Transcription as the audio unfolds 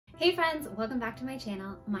Hey friends, welcome back to my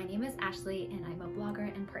channel. My name is Ashley and I'm a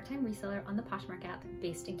blogger and part-time reseller on the Poshmark app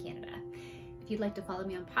based in Canada. If you'd like to follow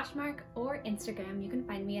me on Poshmark or Instagram, you can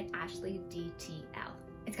find me at AshleyDTL.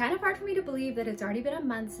 It's kind of hard for me to believe that it's already been a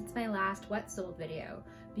month since my last What Sold video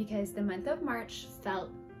because the month of March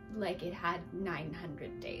felt like it had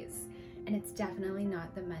 900 days, and it's definitely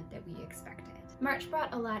not the month that we expected. March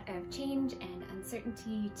brought a lot of change and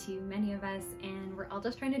uncertainty to many of us, and we're all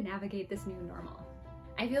just trying to navigate this new normal.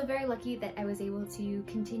 I feel very lucky that I was able to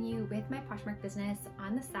continue with my Poshmark business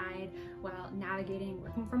on the side while navigating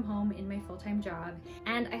working from home in my full-time job,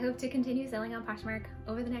 and I hope to continue selling on Poshmark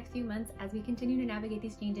over the next few months as we continue to navigate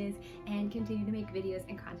these changes and continue to make videos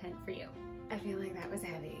and content for you. I feel like that was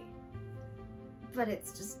heavy, but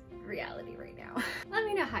it's just reality right now. Let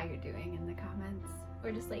me know how you're doing in the comments,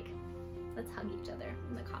 or just like, let's hug each other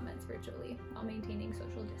in the comments virtually while maintaining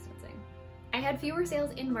social distancing. I had fewer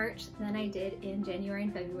sales in March than I did in January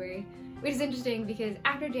and February, which is interesting because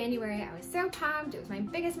after January I was so pumped, it was my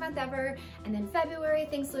biggest month ever, and then February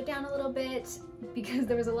things slowed down a little bit because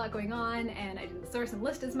there was a lot going on and I didn't source and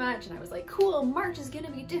list as much, and I was like, cool, March is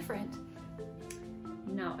gonna be different.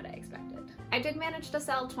 Not what I expected. I did manage to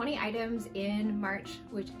sell 20 items in March,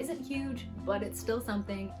 which isn't huge, but it's still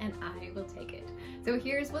something and I will take it. So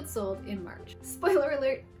here's what sold in March. Spoiler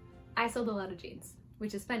alert, I sold a lot of jeans,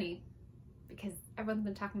 which is funny because everyone's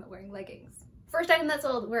been talking about wearing leggings. First item that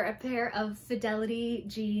sold were a pair of Fidelity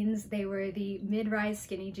jeans. They were the mid-rise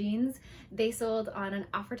skinny jeans. They sold on an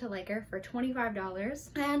offer to liker for $25,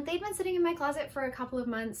 and they'd been sitting in my closet for a couple of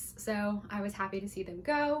months, so I was happy to see them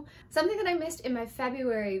go. Something that I missed in my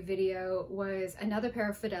February video was another pair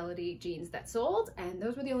of Fidelity jeans that sold, and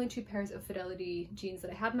those were the only two pairs of Fidelity jeans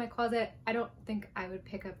that I had in my closet. I don't think I would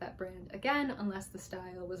pick up that brand again unless the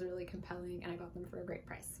style was really compelling and I got them for a great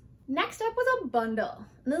price. Next up was a bundle.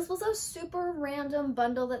 This was a super random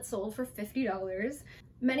bundle that sold for $50.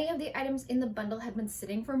 Many of the items in the bundle had been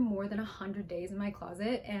sitting for more than 100 days in my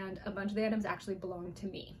closet, and a bunch of the items actually belonged to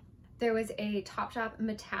me. There was a Topshop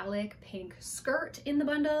metallic pink skirt in the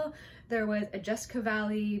bundle. There was a Just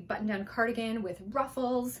Cavalli button-down cardigan with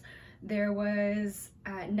ruffles. There was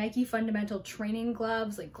Nike Fundamental training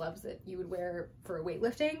gloves, like gloves that you would wear for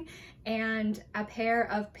weightlifting, and a pair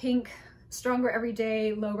of pink Stronger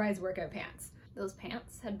Everyday low-rise workout pants. Those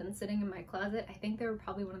pants had been sitting in my closet. I think they were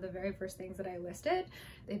probably one of the very first things that I listed.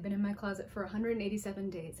 They've been in my closet for 187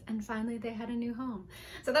 days, and finally they had a new home.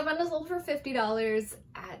 So that bundle sold for $50.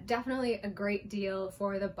 Definitely a great deal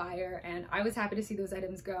for the buyer, and I was happy to see those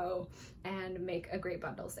items go and make a great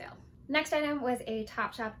bundle sale. Next item was a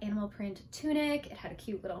Topshop animal print tunic. It had a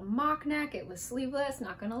cute little mock neck. It was sleeveless.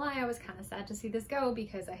 Not gonna lie, I was kind of sad to see this go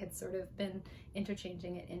because I had sort of been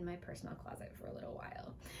interchanging it in my personal closet for a little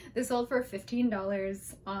while. This sold for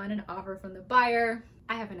 $15 on an offer from the buyer.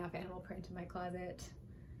 I have enough animal print in my closet.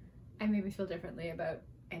 I maybe feel differently about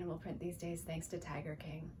animal print these days thanks to Tiger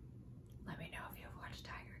King. Let me know if you have watched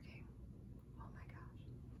Tiger King. Oh my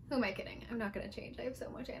gosh. Who am I kidding? I'm not gonna change. I have so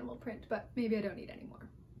much animal print, but maybe I don't need any more.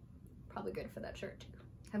 Probably good for that shirt too.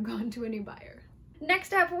 I've gone to a new buyer.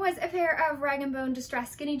 Next up was a pair of Rag & Bone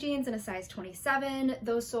distressed skinny jeans in a size 27.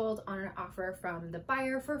 Those sold on an offer from the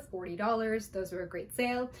buyer for $40. Those were a great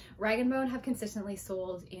sale. Rag & Bone have consistently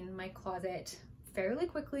sold in my closet fairly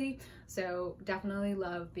quickly, so definitely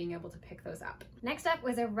love being able to pick those up. Next up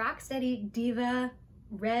was a Rocksteady Diva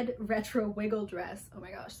red retro wiggle dress. Oh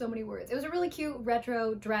my gosh, so many words. It was a really cute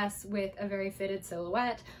retro dress with a very fitted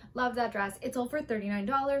silhouette. Love that dress. It sold for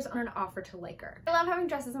 $39 on an offer to liker. I love having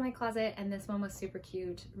dresses in my closet, and this one was super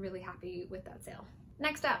cute. Really happy with that sale.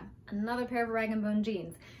 Next up, another pair of Rag & Bone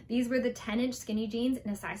jeans. These were the 10-inch skinny jeans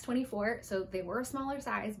in a size 24, so they were a smaller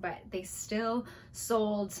size, but they still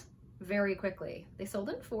sold very quickly. They sold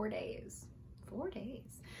in 4 days. 4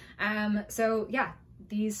 days. So yeah,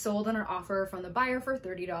 these sold on an offer from the buyer for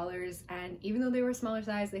 $30, and even though they were a smaller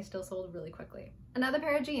size, they still sold really quickly. Another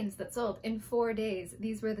pair of jeans that sold in 4 days.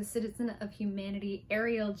 These were the Citizen of Humanity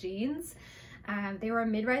Ariel jeans. They were a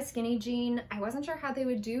mid-rise skinny jean. I wasn't sure how they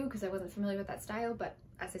would do because I wasn't familiar with that style, but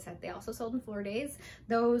as I said, they also sold in 4 days.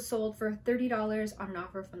 Those sold for $30 on an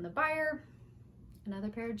offer from the buyer. Another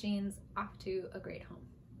pair of jeans off to a great home.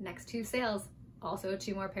 Next two sales, also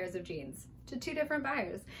 2 more pairs of jeans to 2 different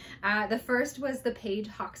buyers. The first was the Paige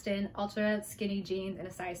Hoxton ultra skinny jeans in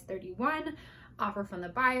a size 31, offer from the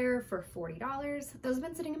buyer for $40. Those have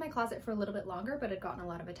been sitting in my closet for a little bit longer, but had gotten a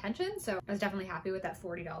lot of attention, so I was definitely happy with that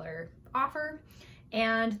 $40 offer.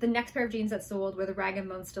 And the next pair of jeans that sold were the Rag &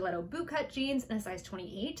 Bone Stiletto bootcut jeans in a size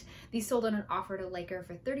 28. These sold on an offer to Liker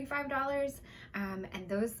for $35. And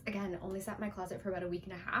those, again, only sat in my closet for about a week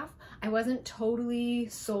and a half. I wasn't totally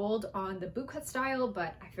sold on the bootcut style,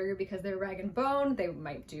 but I figured because they're Rag & Bone, they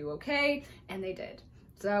might do okay, and they did.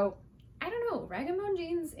 So I don't know, Rag & Bone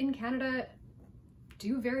jeans in Canada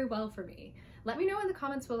do very well for me. Let me know in the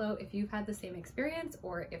comments below if you've had the same experience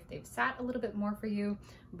or if they've sat a little bit more for you.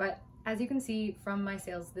 But as you can see from my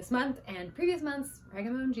sales this month and previous months, Rag &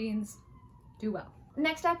 Bone jeans do well.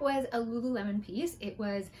 Next up was a Lululemon piece. It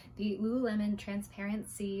was the Lululemon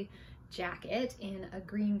Transparency jacket in a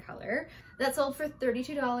green color that sold for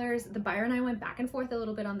 $32. The buyer and I went back and forth a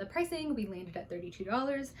little bit on the pricing. We landed at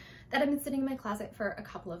 $32. That had been sitting in my closet for a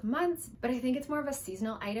couple of months, but I think it's more of a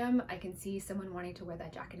seasonal item. I can see someone wanting to wear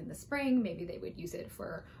that jacket in the spring. Maybe they would use it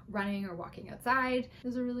for running or walking outside. It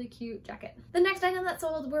was a really cute jacket. The next item that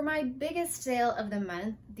sold were my biggest sale of the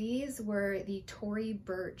month. These were the Tory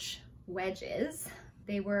Burch wedges.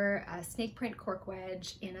 They were a snake print cork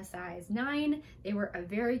wedge in a size 9. They were a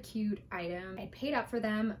very cute item. I paid up for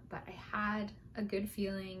them, but I had a good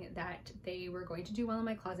feeling that they were going to do well in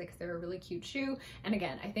my closet because they're a really cute shoe. And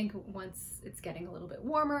again, I think once it's getting a little bit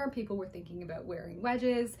warmer, people were thinking about wearing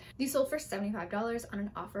wedges. These sold for $75 on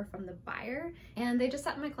an offer from the buyer, and they just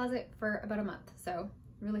sat in my closet for about a month. So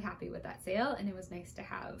really happy with that sale, and it was nice to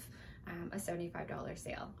have a $75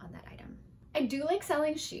 sale on that item. I do like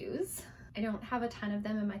selling shoes. I don't have a ton of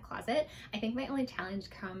them in my closet. I think my only challenge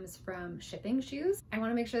comes from shipping shoes. I want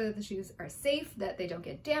to make sure that the shoes are safe, that they don't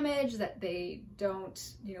get damaged, that they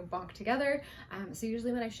don't, bonk together. So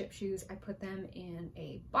usually when I ship shoes, I put them in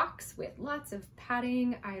a box with lots of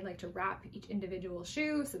padding. I like to wrap each individual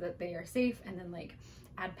shoe so that they are safe, and then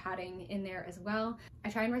add padding in there as well. I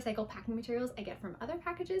try and recycle packing materials I get from other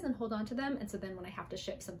packages and hold on to them. And so then when I have to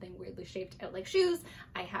ship something weirdly shaped out like shoes,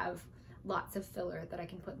 I have lots of filler that I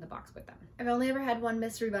can put in the box with them. I've only ever had one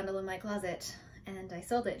mystery bundle in my closet, and I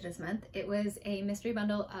sold it this month. It was a mystery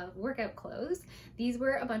bundle of workout clothes. These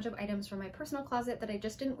were a bunch of items from my personal closet that I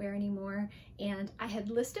just didn't wear anymore, and I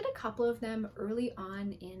had listed a couple of them early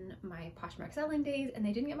on in my Poshmark selling days, and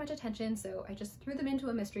they didn't get much attention, so I just threw them into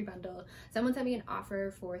a mystery bundle. Someone sent me an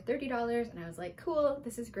offer for $30, and I was like, cool,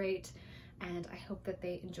 this is great, and I hope that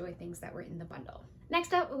they enjoy things that were in the bundle.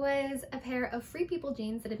 Next up was a pair of Free People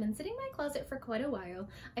jeans that had been sitting in my closet for quite a while.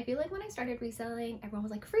 I feel like when I started reselling, everyone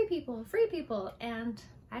was like, free people, and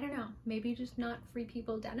I don't know, maybe just not Free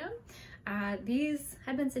People denim. These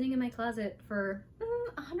had been sitting in my closet for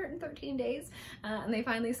 113 days, and they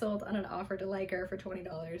finally sold on an offer to Liker for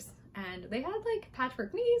 $20. And they had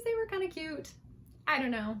patchwork knees, they were kind of cute. I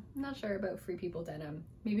don't know, I'm not sure about Free People denim.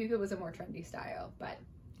 Maybe if it was a more trendy style, but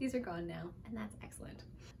these are gone now, and that's excellent.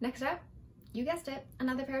 Next up, you guessed it,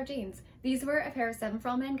 another pair of jeans. These were a pair of 7 for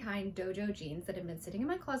All Mankind dojo jeans that had been sitting in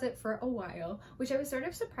my closet for a while, which I was sort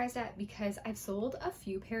of surprised at because I've sold a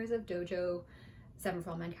few pairs of dojo 7 for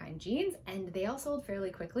All Mankind jeans, and they all sold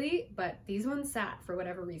fairly quickly, but these ones sat for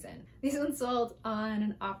whatever reason. These ones sold on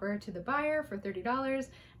an offer to the buyer for $30,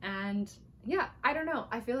 and yeah, I don't know.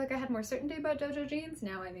 I feel like I had more certainty about dojo jeans.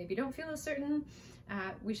 Now I maybe don't feel as certain.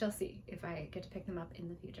 We shall see if I get to pick them up in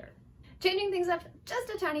the future. Changing things up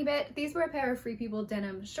just a tiny bit, these were a pair of Free People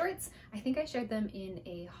denim shorts. I think I shared them in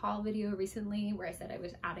a haul video recently where I said I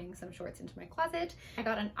was adding some shorts into my closet. I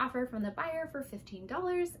got an offer from the buyer for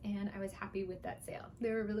 $15, and I was happy with that sale.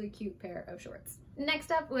 They were a really cute pair of shorts.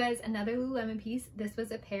 Next up was another Lululemon piece. This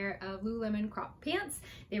was a pair of Lululemon crop pants.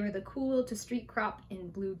 They were the cool to street crop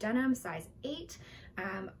in blue denim, size 8.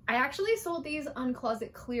 I actually sold these on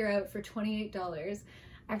Closet Clear Out for $28.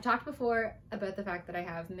 I've talked before about the fact that I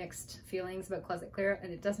have mixed feelings about Closet Clear Out,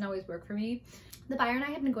 and it doesn't always work for me. The buyer and I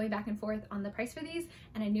had been going back and forth on the price for these,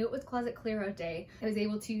 and I knew it was Closet Clear Out day. I was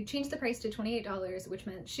able to change the price to $28, which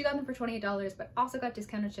meant she got them for $28, but also got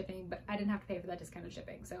discounted shipping, but I didn't have to pay for that discounted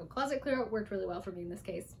shipping. So Closet Clear Out worked really well for me in this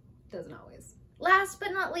case. Doesn't always. Last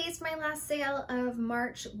but not least, my last sale of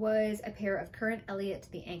March was a pair of Current Elliott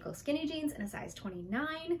the ankle skinny jeans in a size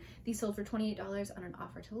 29. These sold for $28 on an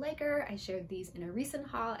offer to Liker. I shared these in a recent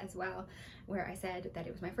haul as well, where I said that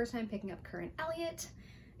it was my first time picking up Current Elliott.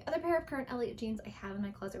 The other pair of Current Elliott jeans I have in my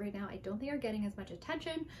closet right now, I don't think are getting as much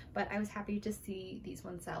attention, but I was happy to see these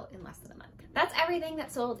ones sell in less than a month. That's everything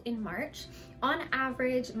that sold in March. On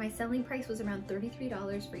average, my selling price was around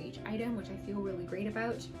 $33 for each item, which I feel really great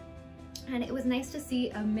about. And it was nice to see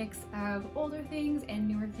a mix of older things and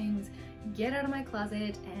newer things get out of my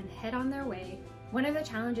closet and head on their way. One of the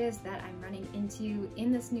challenges that I'm running into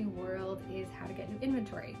in this new world is how to get new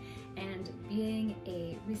inventory. and being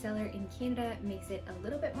a reseller in Canada makes it a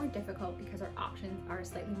little bit more difficult because our options are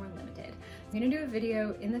slightly more limited. I'm going to do a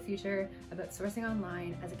video in the future about sourcing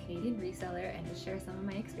online as a Canadian reseller and just share some of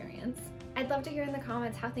my experience. I'd love to hear in the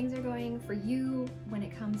comments how things are going for you when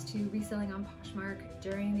it comes to reselling on Poshmark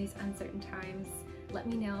during these uncertain times. Let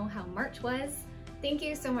me know how March was. Thank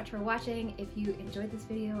you so much for watching. If you enjoyed this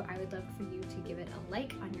video, I would love for you to give it a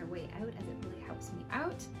like on your way out, as it really helps me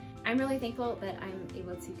out. I'm really thankful that I'm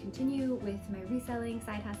able to continue with my reselling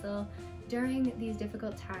side hustle during these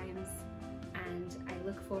difficult times, and I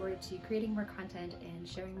look forward to creating more content and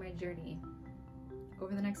sharing my journey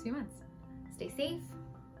over the next few months. Stay safe,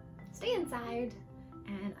 stay inside,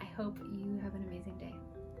 and I hope you have an amazing day.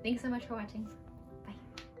 Thanks so much for watching.